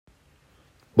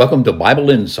Welcome to Bible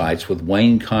Insights with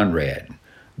Wayne Conrad.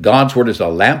 God's Word is a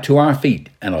lamp to our feet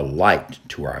and a light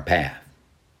to our path.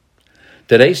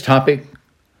 Today's topic,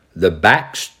 the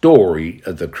backstory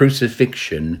of the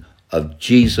crucifixion of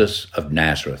Jesus of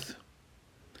Nazareth.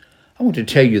 I want to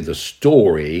tell you the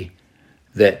story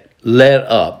that led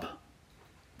up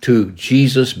to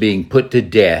Jesus being put to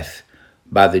death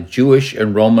by the Jewish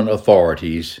and Roman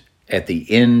authorities at the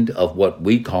end of what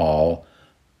we call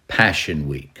Passion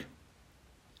Week.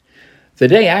 The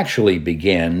day actually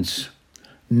begins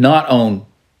not on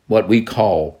what we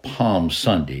call Palm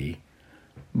Sunday,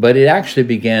 but it actually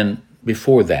began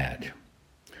before that.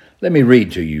 Let me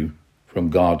read to you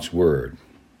from God's Word.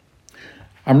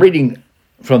 I'm reading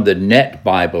from the Net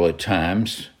Bible at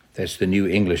times, that's the New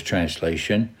English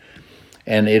Translation,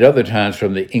 and at other times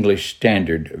from the English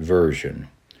Standard Version.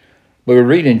 But we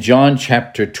read in John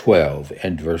chapter 12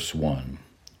 and verse 1.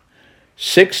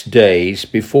 6 days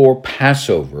before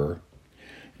Passover,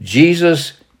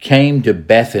 Jesus came to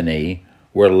Bethany,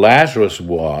 where Lazarus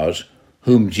was,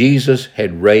 whom Jesus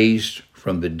had raised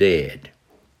from the dead.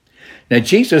 Now,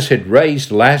 Jesus had raised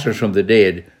Lazarus from the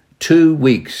dead 2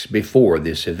 weeks before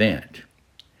this event.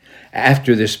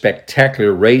 After the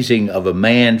spectacular raising of a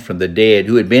man from the dead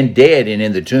who had been dead and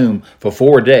in the tomb for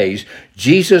 4 days,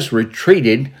 Jesus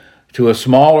retreated to a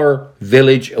smaller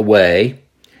village away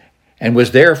and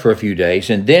was there for a few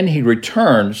days, and then he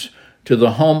returns to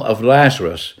the home of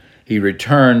Lazarus. He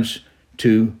returns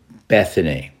to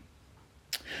Bethany.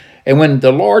 And when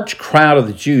the large crowd of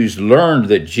the Jews learned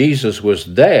that Jesus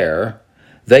was there,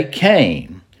 they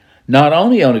came, not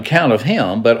only on account of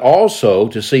him, but also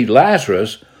to see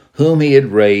Lazarus, whom he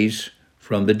had raised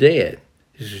from the dead.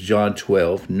 This is John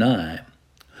 12:9.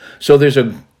 So there's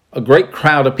a great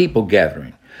crowd of people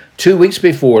gathering. 2 weeks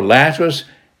before, Lazarus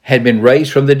had been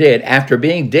raised from the dead after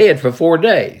being dead for 4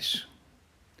 days.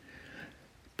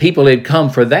 People had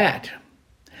come for that.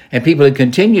 And people had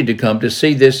continued to come to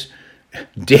see this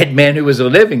dead man who was a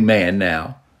living man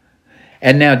now.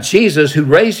 And now Jesus, who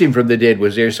raised him from the dead,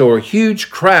 was there. So a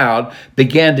huge crowd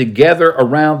began to gather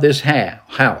around this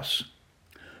house.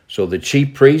 So the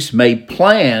chief priests made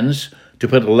plans to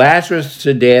put Lazarus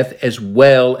to death as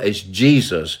well as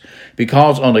Jesus,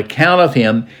 because on account of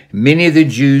him, many of the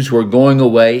Jews were going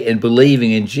away and believing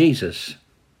in Jesus.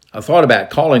 I thought about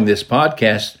calling this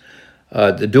podcast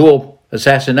the dual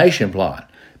assassination plot,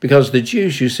 because the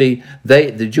Jews, you see,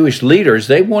 the Jewish leaders,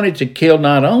 they wanted to kill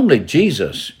not only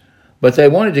Jesus, but they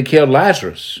wanted to kill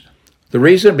Lazarus. The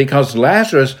reason, because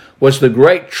Lazarus was the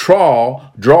great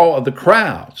draw of the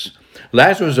crowds.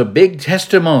 Lazarus was a big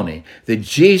testimony that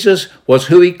Jesus was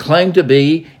who he claimed to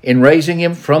be in raising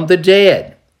him from the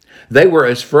dead. They were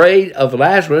as afraid of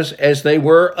Lazarus as they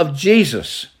were of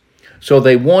Jesus. So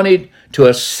they wanted to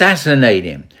assassinate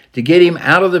him, to get him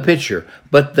out of the picture,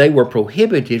 but they were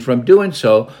prohibited from doing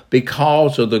so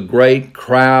because of the great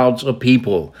crowds of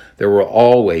people that were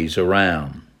always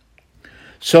around.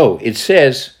 So it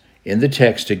says in the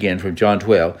text again from John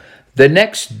 12, the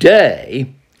next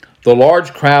day, the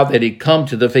large crowd that had come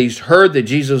to the feast heard that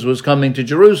Jesus was coming to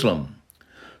Jerusalem.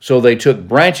 So they took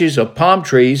branches of palm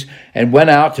trees and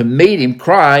went out to meet him,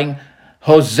 crying,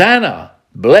 Hosanna!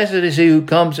 Blessed is he who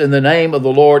comes in the name of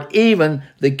the Lord, even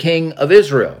the King of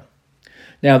Israel.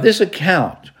 Now, this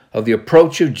account of the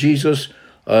approach of Jesus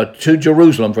to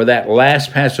Jerusalem for that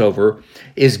last Passover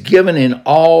is given in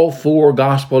all 4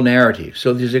 gospel narratives.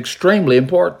 So this is extremely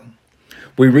important.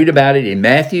 We read about it in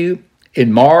Matthew,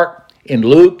 in Mark, in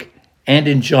Luke, and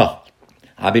in John.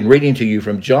 I've been reading to you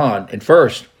from John at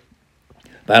first,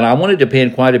 but I want to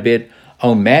depend quite a bit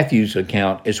on Matthew's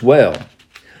account as well.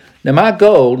 Now, my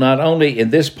goal, not only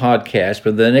in this podcast,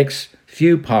 but the next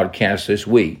few podcasts this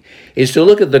week, is to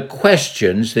look at the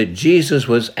questions that Jesus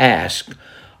was asked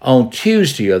on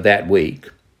Tuesday of that week.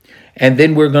 And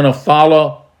then we're going to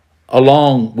follow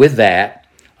along with that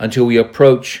until we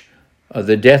approach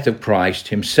the death of Christ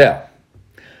himself.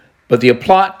 But the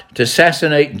plot to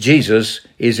assassinate Jesus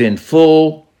is in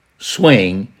full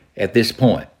swing at this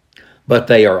point. But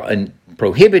they are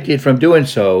prohibited from doing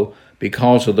so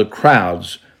because of the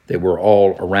crowds that were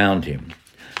all around him.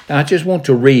 Now, I just want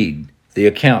to read the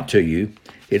account to you.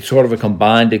 It's sort of a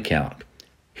combined account.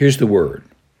 Here's the word.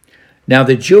 Now,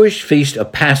 the Jewish feast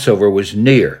of Passover was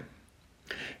near,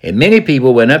 and many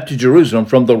people went up to Jerusalem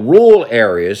from the rural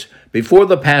areas before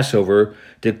the Passover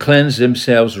to cleanse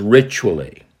themselves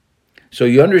ritually. So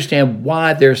you understand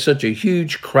why there's such a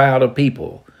huge crowd of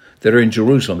people that are in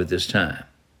Jerusalem at this time.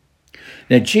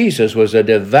 Now, Jesus was a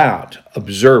devout,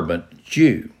 observant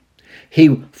Jew.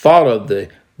 He followed the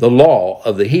law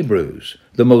of the Hebrews,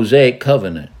 the Mosaic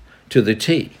covenant, to the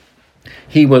T.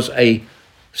 He was a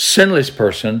sinless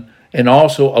person, and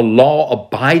also a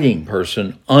law-abiding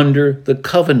person under the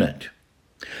covenant.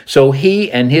 So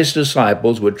he and his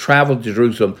disciples would travel to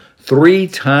Jerusalem 3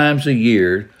 times a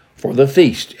year for the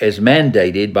feast, as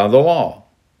mandated by the law.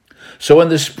 So in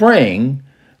the spring,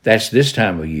 that's this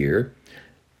time of year,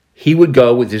 he would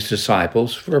go with his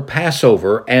disciples for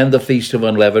Passover and the Feast of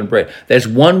Unleavened Bread. That's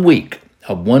 1 week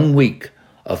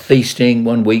of feasting,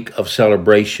 1 week of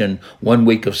celebration, 1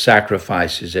 week of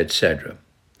sacrifices, etc.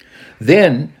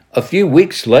 Then, a few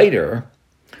weeks later,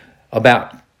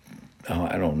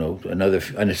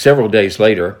 several days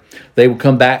later, they would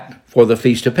come back for the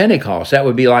Feast of Pentecost. That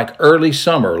would be like early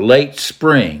summer, late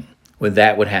spring, when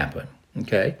that would happen.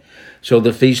 Okay? So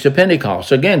the Feast of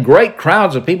Pentecost. Again, great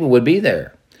crowds of people would be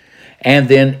there. And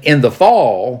then in the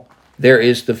fall, there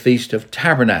is the Feast of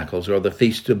Tabernacles, or the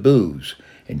Feast of Booths.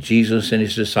 And Jesus and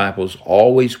his disciples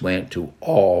always went to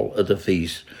all of the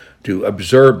feasts to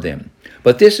observe them.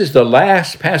 But this is the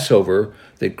last Passover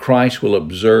that Christ will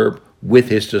observe with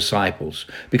his disciples.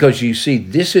 Because you see,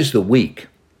 this is the week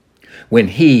when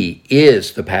he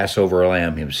is the Passover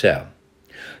lamb himself.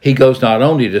 He goes not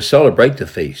only to celebrate the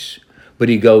feast, but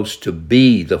he goes to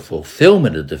be the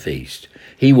fulfillment of the feast.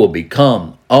 He will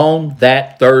become, on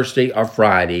that Thursday or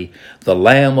Friday, the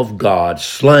Lamb of God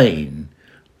slain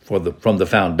from the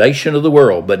foundation of the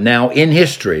world, but now in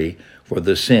history for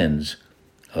the sins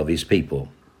of his people.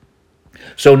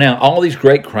 So now all these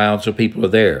great crowds of people are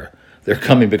there. They're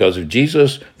coming because of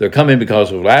Jesus, they're coming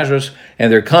because of Lazarus,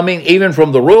 and they're coming even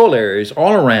from the rural areas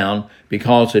all around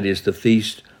because it is the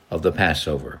feast of the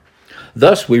Passover.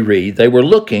 Thus we read, they were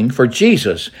looking for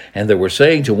Jesus, and they were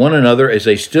saying to one another as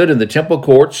they stood in the temple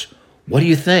courts, "What do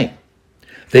you think?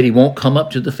 That he won't come up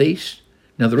to the feast?"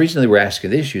 Now the reason they were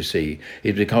asking this, you see,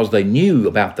 is because they knew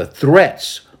about the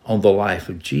threats on the life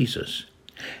of Jesus.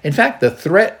 In fact, the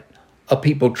threat of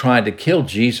people trying to kill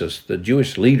Jesus, the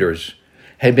Jewish leaders,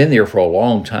 had been there for a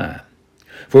long time.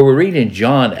 For we read in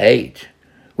John 8,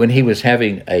 when he was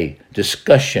having a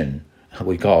discussion,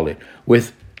 we call it,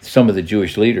 with some of the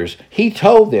Jewish leaders, he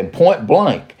told them point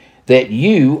blank that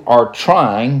you are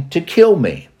trying to kill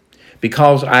me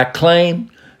because I claim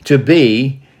to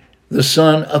be the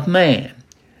Son of Man.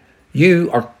 You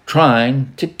are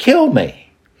trying to kill me.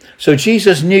 So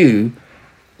Jesus knew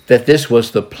that this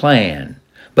was the plan,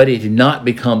 but it did not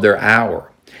become their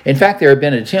hour. In fact, there have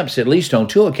been attempts, at least on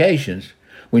 2 occasions,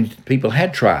 when people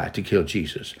had tried to kill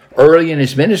Jesus. Early in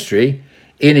his ministry,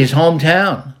 in his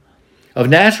hometown of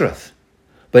Nazareth.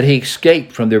 But he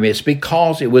escaped from their midst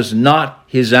because it was not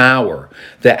his hour.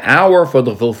 The hour for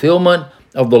the fulfillment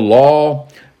of the law,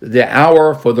 the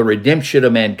hour for the redemption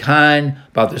of mankind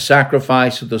by the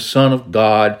sacrifice of the Son of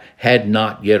God had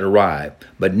not yet arrived.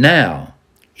 But now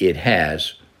it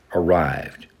has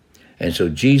arrived. And so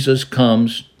Jesus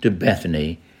comes to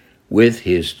Bethany with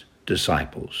his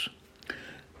disciples.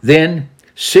 Then,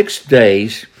 6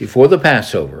 days before the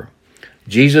Passover,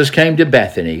 Jesus came to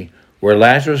Bethany, where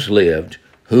Lazarus lived,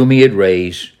 whom he had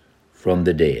raised from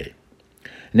the dead.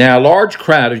 Now a large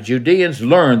crowd of Judeans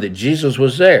learned that Jesus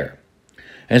was there.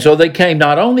 And so they came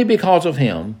not only because of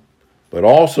him, but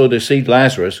also to see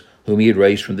Lazarus, whom he had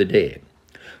raised from the dead.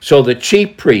 So the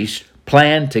chief priests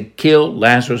planned to kill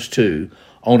Lazarus too.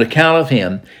 On account of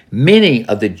him, many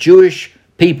of the Jewish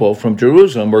people from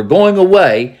Jerusalem were going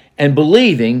away and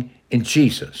believing in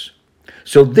Jesus.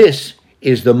 So this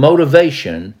is the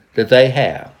motivation that they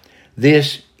have.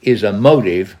 This is a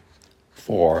motive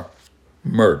for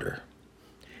murder.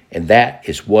 And that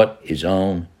is what is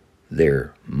on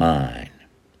their mind.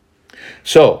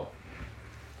 So,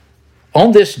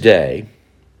 on this day,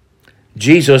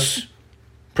 Jesus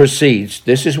proceeds.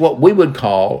 This is what we would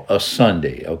call a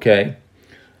Sunday, okay?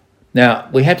 Now,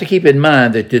 we have to keep in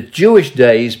mind that the Jewish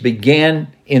days begin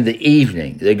in the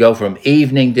evening. They go from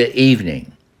evening to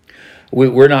evening.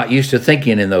 We're not used to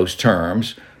thinking in those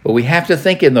terms, but we have to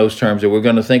think in those terms, that we're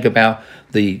going to think about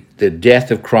the death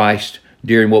of Christ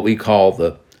during what we call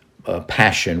the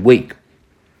Passion Week.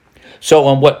 So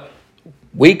on what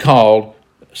we called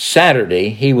Saturday,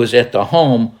 he was at the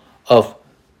home of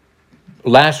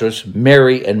Lazarus,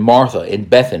 Mary, and Martha in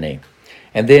Bethany.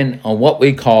 And then on what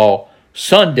we call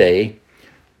Sunday,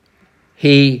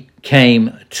 he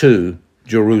came to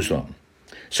Jerusalem.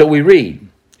 So we read,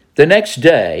 the next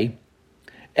day,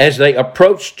 as they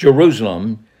approached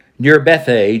Jerusalem, near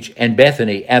Bethphage and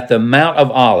Bethany at the Mount of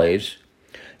Olives,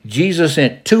 Jesus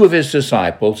sent 2 of his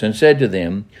disciples and said to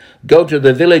them, "Go to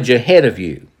the village ahead of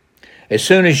you. As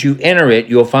soon as you enter it,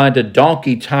 you'll find a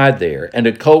donkey tied there and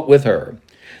a colt with her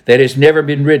that has never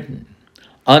been ridden.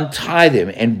 Untie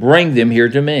them and bring them here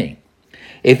to me.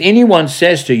 If anyone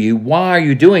says to you, 'Why are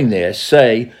you doing this?'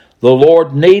 say, The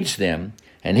Lord needs them,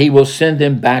 and he will send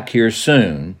them back here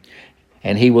soon,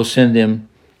 and he will send them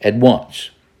at once.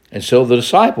 And so the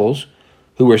disciples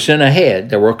who were sent ahead,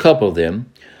 there were a couple of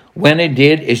them, went and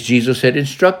did as Jesus had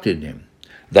instructed them.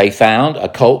 They found a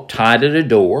colt tied at a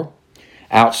door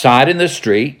outside in the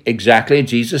street, exactly as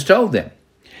Jesus told them.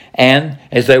 And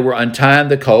as they were untying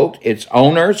the colt, its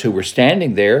owners who were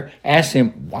standing there asked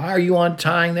him, "Why are you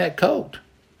untying that colt?"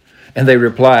 And they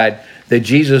replied that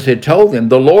Jesus had told them,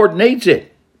 "The Lord needs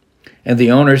it." And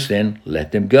the owners then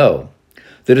let them go.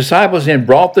 The disciples then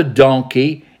brought the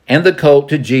donkey and the colt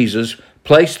to Jesus,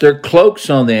 placed their cloaks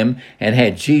on them, and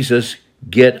had Jesus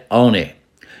get on it.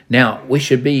 Now, we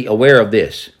should be aware of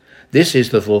this. This is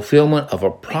the fulfillment of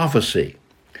a prophecy.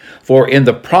 For in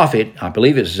the prophet, I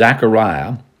believe it's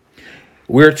Zechariah,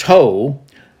 we're told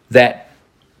that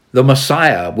the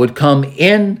Messiah would come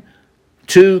in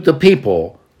to the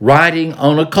people riding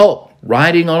on a colt,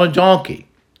 riding on a donkey.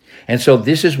 And so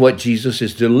this is what Jesus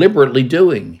is deliberately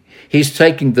doing. He's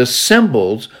taking the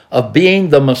symbols of being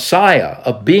the Messiah,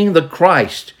 of being the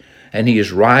Christ, and he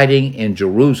is riding in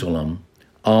Jerusalem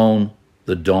on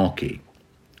the donkey.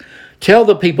 Tell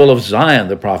the people of Zion,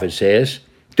 the prophet says,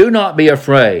 do not be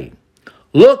afraid.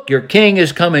 Look, your king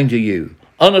is coming to you,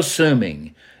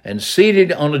 unassuming, and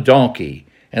seated on a donkey,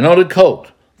 and on a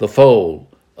colt, the foal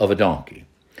of a donkey.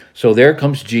 So there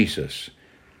comes Jesus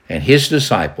and his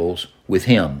disciples with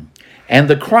him. And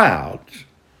the crowds,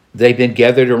 they've been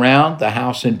gathered around the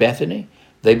house in Bethany.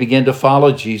 They begin to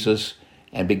follow Jesus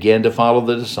and begin to follow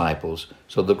the disciples.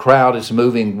 So the crowd is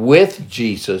moving with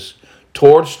Jesus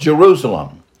towards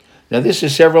Jerusalem. Now this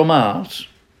is several miles.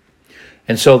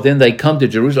 And so then they come to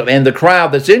Jerusalem, and the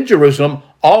crowd that's in Jerusalem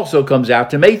also comes out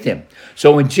to meet them.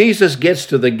 So when Jesus gets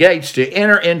to the gates to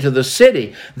enter into the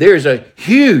city, there's a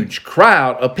huge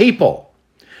crowd of people.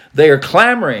 They are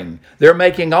clamoring. They're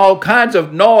making all kinds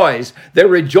of noise. They're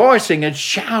rejoicing and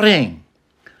shouting.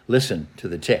 Listen to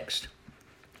the text.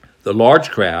 The large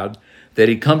crowd that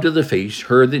had come to the feast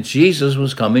heard that Jesus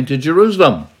was coming to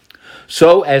Jerusalem.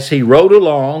 So as he rode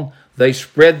along, they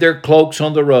spread their cloaks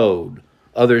on the road.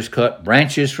 Others cut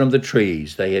branches from the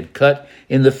trees they had cut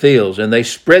in the fields, and they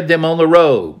spread them on the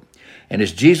road. And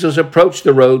as Jesus approached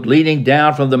the road leading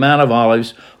down from the Mount of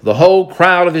Olives, the whole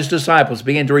crowd of his disciples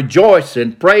began to rejoice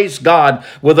and praise God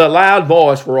with a loud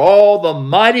voice for all the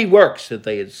mighty works that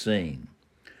they had seen.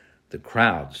 The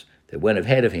crowds that went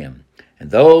ahead of him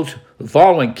and those who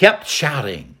following kept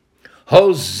shouting,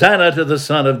 Hosanna to the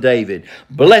Son of David.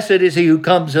 Blessed is he who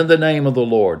comes in the name of the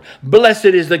Lord. Blessed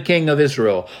is the King of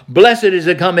Israel. Blessed is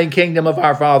the coming kingdom of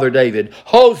our father David.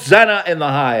 Hosanna in the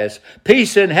highest.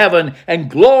 Peace in heaven and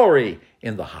glory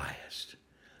in the highest.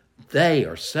 They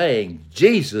are saying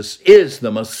Jesus is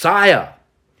the Messiah.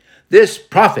 This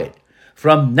prophet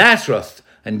from Nazareth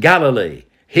and Galilee,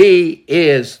 he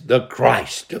is the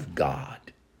Christ of God.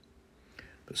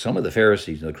 But some of the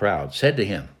Pharisees in the crowd said to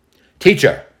him,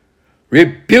 Teacher,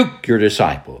 rebuke your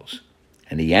disciples.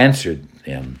 And he answered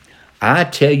them, I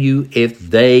tell you, if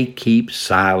they keep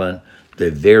silent,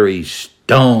 the very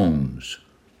stones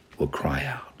will cry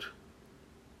out.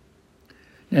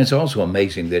 And it's also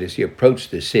amazing that as he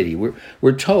approached the city,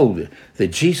 we're told that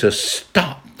Jesus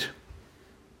stopped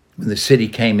when the city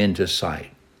came into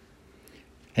sight.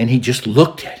 And he just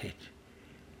looked at it,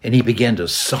 and he began to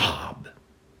sob.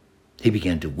 He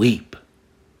began to weep.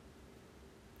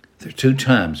 There are 2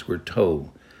 times we're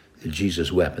told that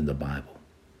Jesus wept in the Bible.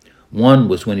 One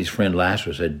was when his friend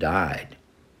Lazarus had died,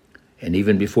 and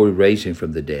even before he raised him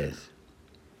from the dead.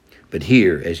 But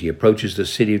here, as he approaches the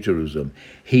city of Jerusalem,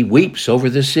 he weeps over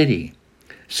the city,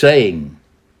 saying,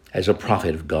 as a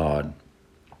prophet of God,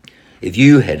 if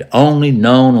you had only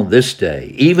known on this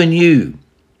day, even you,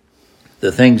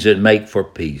 the things that make for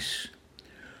peace.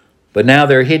 But now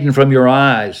they're hidden from your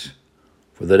eyes.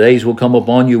 For the days will come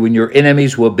upon you when your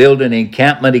enemies will build an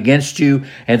encampment against you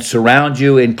and surround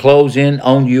you and close in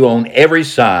on you on every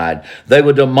side. They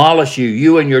will demolish you,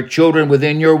 you and your children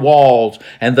within your walls,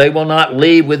 and they will not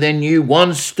leave within you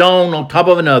one stone on top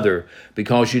of another,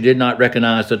 because you did not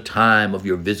recognize the time of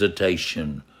your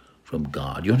visitation from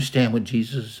God. You understand what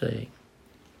Jesus is saying?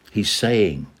 He's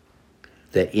saying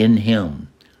that in him,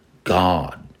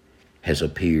 God has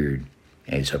appeared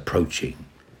and is approaching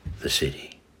the city.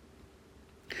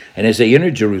 And as they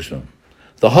entered Jerusalem,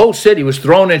 the whole city was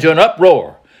thrown into an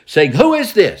uproar, saying, who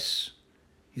is this?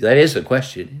 That is the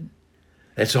question.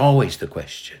 That's always the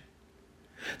question.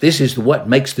 This is what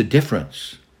makes the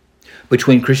difference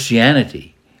between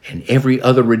Christianity and every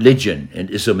other religion and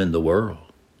ism in the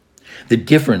world. The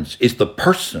difference is the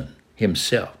person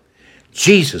himself,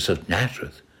 Jesus of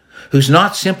Nazareth, who's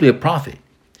not simply a prophet,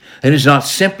 And he's not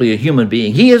simply a human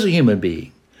being. He is a human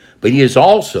being, but he is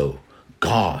also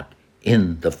God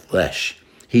in the flesh.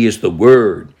 He is the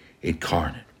Word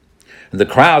incarnate. And the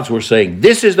crowds were saying,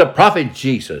 "This is the prophet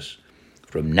Jesus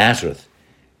from Nazareth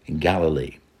in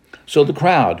Galilee." So the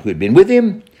crowd who had been with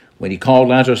him when he called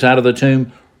Lazarus out of the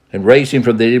tomb and raised him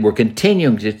from the dead were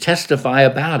continuing to testify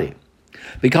about it.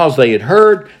 Because they had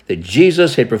heard that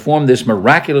Jesus had performed this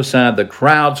miraculous sign, the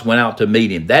crowds went out to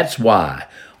meet him. That's why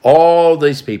all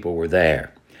these people were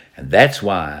there. And that's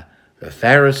why the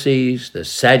Pharisees, the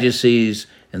Sadducees,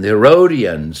 and the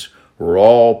Herodians were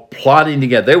all plotting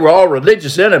together. They were all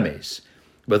religious enemies,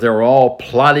 but they were all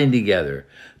plotting together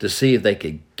to see if they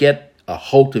could get a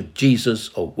hold of Jesus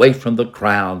away from the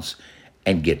crowds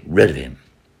and get rid of him.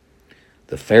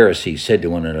 The Pharisees said to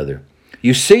one another,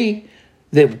 "You see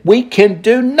that we can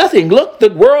do nothing. Look, the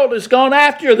world has gone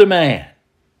after the man."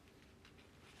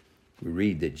 We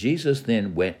read that Jesus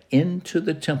then went into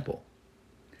the temple,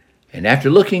 and after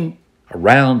looking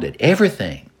around at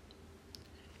everything,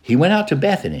 he went out to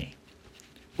Bethany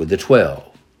with the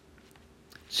 12,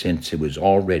 since it was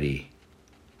already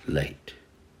late.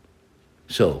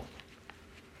 So,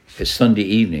 as Sunday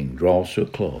evening draws to a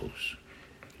close,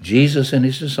 Jesus and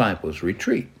his disciples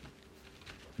retreat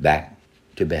back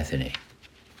to Bethany.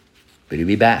 But he'll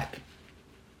be back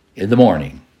in the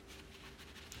morning,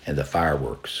 and the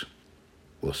fireworks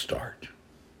will start.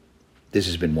 This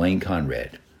has been Wayne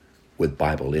Conrad with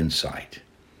Bible Insight.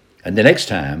 And the next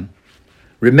time,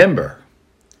 remember,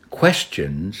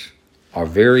 questions are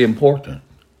very important,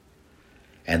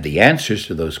 and the answers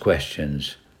to those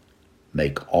questions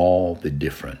make all the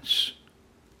difference.